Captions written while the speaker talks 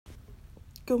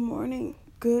Good morning.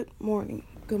 Good morning.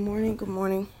 Good morning. Good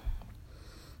morning.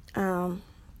 Um,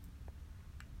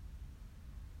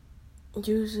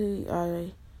 Usually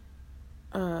good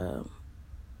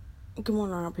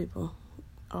morning,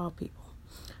 all people.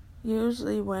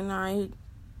 Usually when I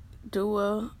do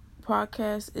a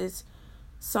podcast, it's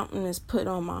something that's put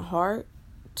on my heart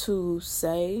to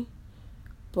say,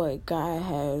 but God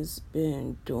has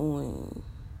been doing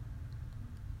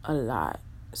a lot.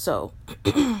 So,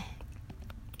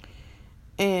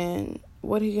 and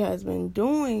what he has been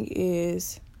doing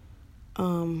is,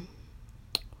 can't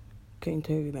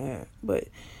tell you that, but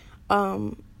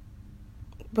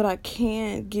I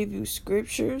can give you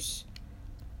scriptures,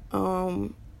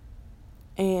 and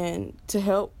to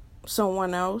help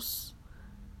someone else,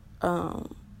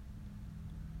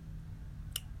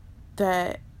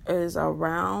 that is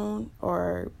around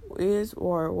or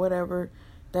whatever,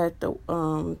 that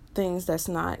the things that's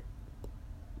not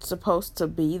supposed to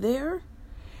be there.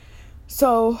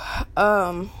 So,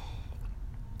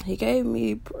 he gave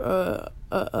me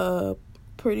a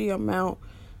pretty amount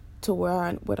to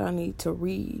what I need to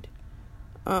read.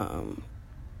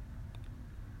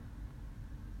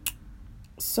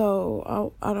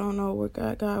 So I don't know what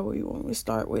what you want me to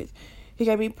start with. He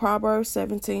gave me Proverbs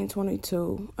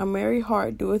 17:22. A merry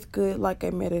heart doeth good like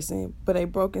a medicine, but a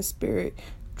broken spirit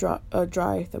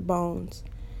drieth the bones.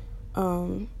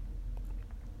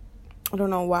 I don't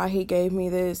know why he gave me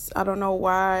this. I don't know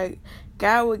why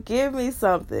God would give me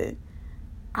something.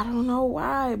 I don't know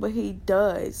why, but he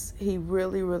does. He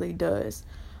really, really does.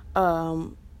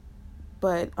 I'm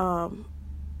kind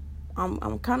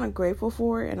of grateful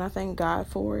for it, and I thank God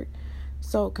for it.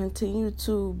 So continue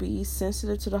to be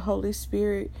sensitive to the Holy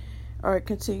Spirit, or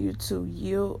continue to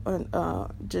yield and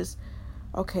just,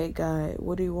 okay, God,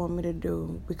 what do you want me to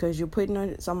do? Because you're putting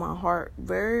it on my heart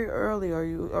very early,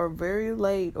 or very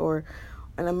late, or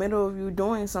in the middle of you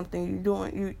doing something.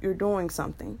 You're doing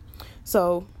something.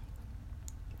 So,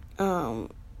 I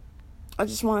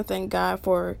just want to thank God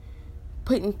for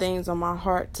putting things on my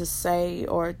heart to say,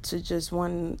 or to just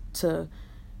want to,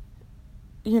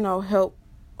 help,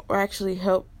 or actually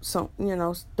help some,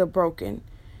 the broken.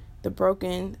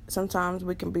 Sometimes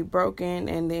we can be broken,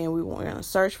 and then we want to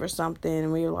search for something,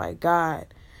 and we're like, God,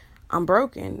 I'm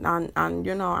broken.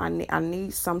 I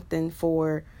need something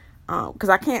for, because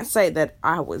I can't say that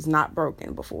I was not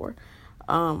broken before,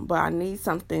 but I need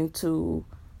something to,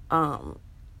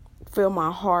 fill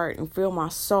my heart and fill my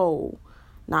soul,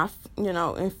 not,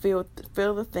 and feel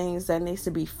the things that needs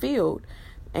to be filled.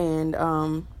 And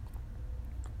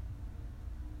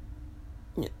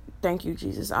thank you,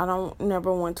 Jesus. I don't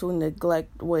never want to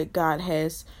neglect what God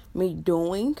has me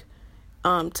doing,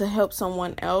 to help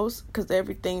someone else, because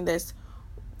everything that's,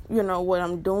 what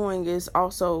I'm doing is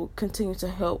also continue to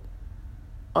help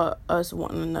us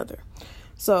one another.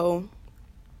 So,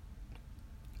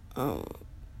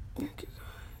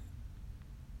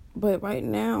 but right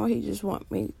now he just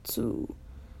want me to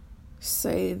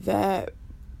say that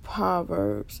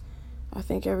Proverbs. I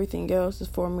think everything else is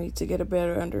for me to get a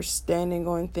better understanding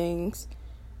on things.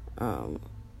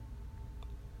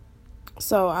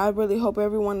 So I really hope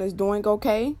everyone is doing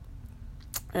okay.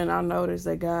 And I notice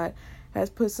that God has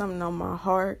put something on my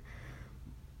heart.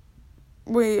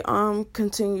 We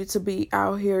continue to be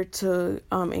out here to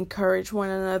encourage one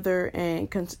another, and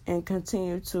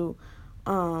continue to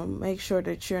make sure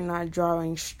that you're not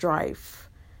drawing strife.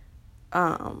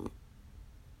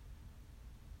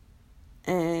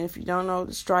 And if you don't know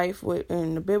the strife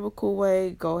in the biblical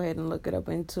way, go ahead and look it up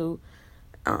into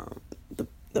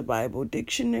the Bible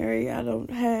dictionary. I don't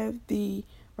have the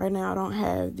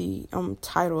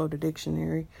title of the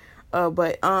dictionary,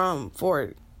 but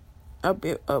for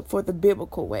the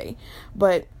biblical way.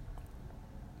 But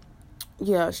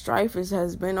yeah, strife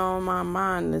has been on my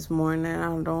mind this morning.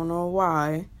 I don't know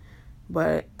why,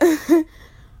 but I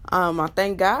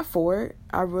thank God for it.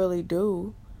 I really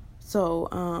do. So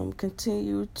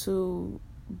continue to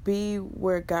be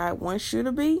where God wants you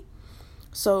to be,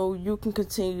 so you can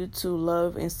continue to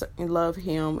love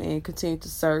Him, and continue to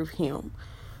serve Him.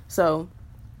 So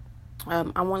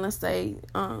I want to say,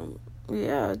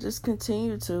 just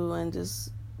continue to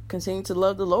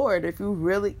love the Lord. If you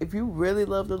really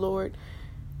love the Lord,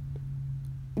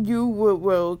 you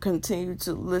will continue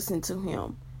to listen to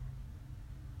Him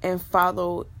and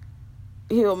follow.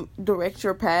 He'll direct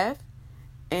your path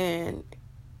and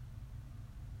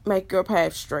make your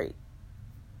path straight.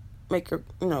 Make your,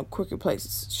 crooked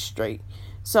places straight.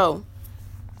 So,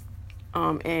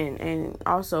 and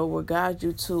also will guide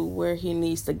you to where He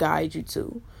needs to guide you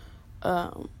to.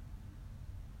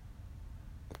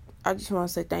 I just want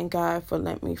to say thank God for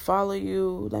letting me follow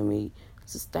you. Let me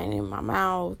sustaining my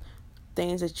mouth,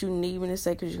 things that you need me to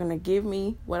say, because you're going to give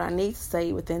me what I need to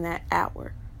say within that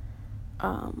hour.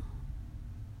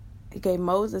 He gave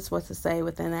Moses what to say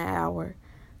within that hour.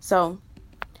 So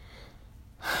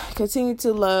continue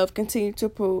to love, continue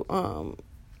to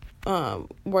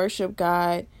worship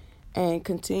God, and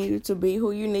continue to be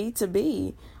who you need to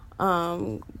be.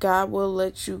 God will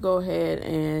let you go ahead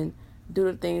and do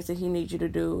the things that he needs you to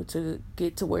do to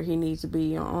get to where he needs to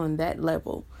be on that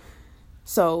level.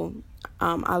 So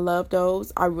I love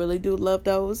those. I really do love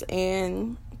those.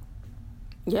 And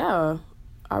yeah,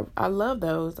 I love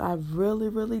those. I really,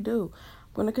 really do.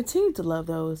 I'm going to continue to love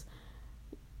those.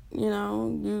 You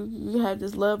know, you have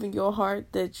this love in your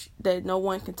heart that no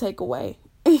one can take away.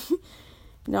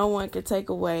 No one can take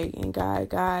away. And God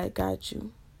got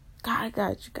you. God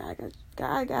got you. God got you.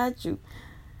 God got you.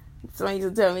 Somebody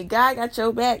used to tell me, God got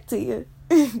your back to you.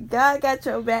 God got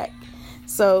your back.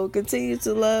 So continue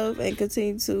to love and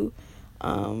continue to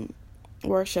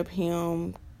worship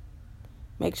him.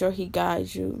 Make sure he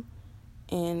guides you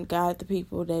and guide the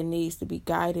people that needs to be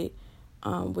guided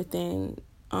within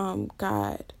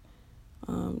God.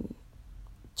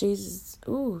 Jesus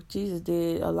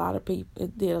did a lot of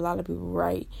people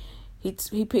right.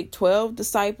 He picked 12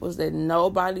 disciples that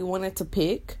nobody wanted to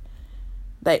pick.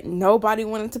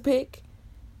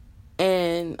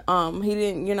 And he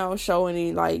didn't, show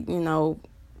any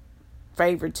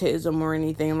favoritism or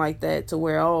anything like that to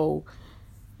where,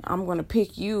 I'm going to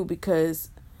pick you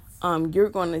because you're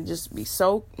going to just be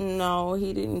so. No,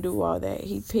 he didn't do all that.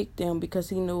 He picked them because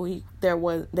he knew they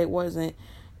wasn't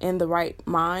in the right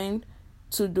mind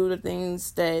to do the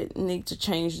things that need to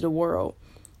change the world.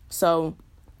 So,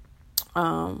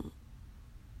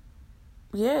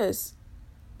 yes.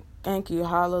 Thank you.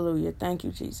 Hallelujah. Thank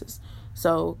you, Jesus.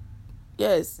 So,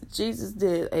 yes, Jesus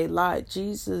did a lot.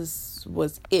 Jesus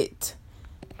was it.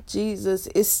 Jesus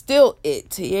is still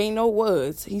it. He ain't no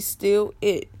was. He's still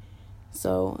it.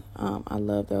 So, I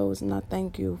love those, and I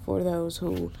thank you for those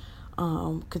who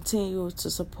continue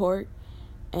to support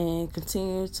and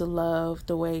continue to love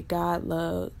the way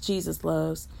Jesus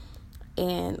loves,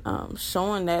 and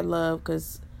showing that love,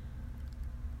 because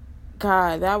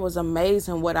God, that was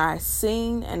amazing what I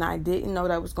seen, and I didn't know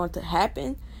that was going to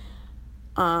happen.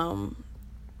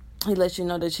 He lets you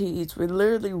know that he's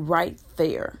literally right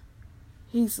there.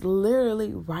 He's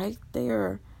literally right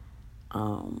there.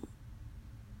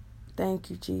 Thank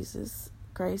you, Jesus.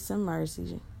 Grace and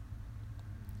mercy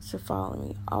should follow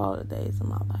me all the days of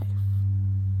my life.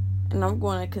 And I'm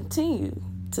going to continue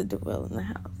to dwell in the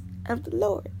house of the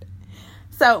Lord.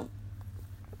 So,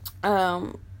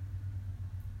 I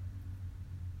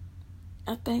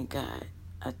thank God.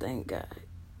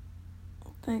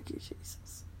 Thank you,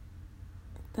 Jesus.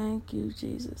 Thank you,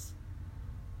 Jesus.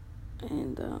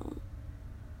 And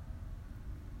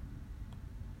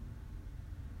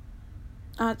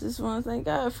I just want to thank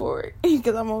God for it,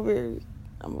 because I'm over here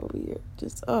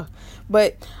just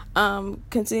but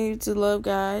continue to love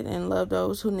God and love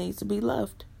those who need to be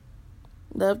loved.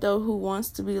 Love those who wants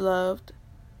to be loved,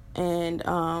 and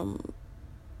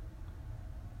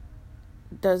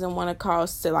doesn't want to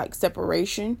cause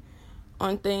separation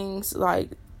on things,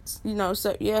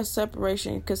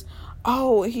 separation. Because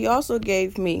he also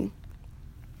gave me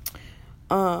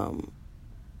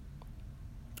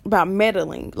about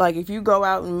meddling. Like, if you go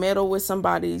out and meddle with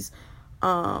somebody's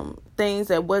things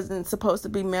that wasn't supposed to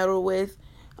be meddled with,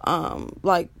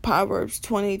 like Proverbs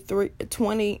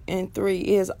 20:3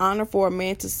 is honor for a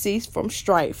man to cease from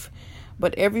strife,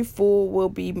 but every fool will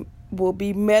be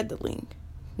meddling.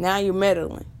 Now you're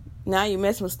meddling. Now you're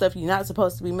messing with stuff you're not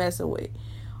supposed to be messing with,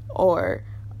 or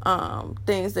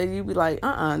things that you be like,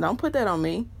 don't put that on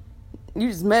me. You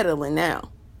just meddling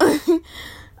now.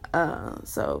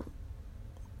 So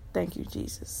thank you,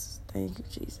 Jesus. Thank you,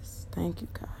 Jesus. Thank you,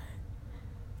 God.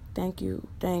 Thank you,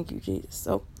 Jesus.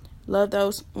 So love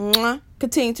those.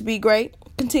 Continue to be great.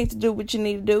 Continue to do what you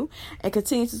need to do, and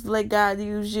continue to let God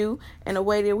use you in a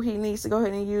way that he needs to go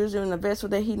ahead and use you in the vessel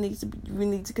that you need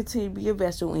to continue to be a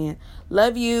vessel in.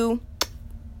 Love you.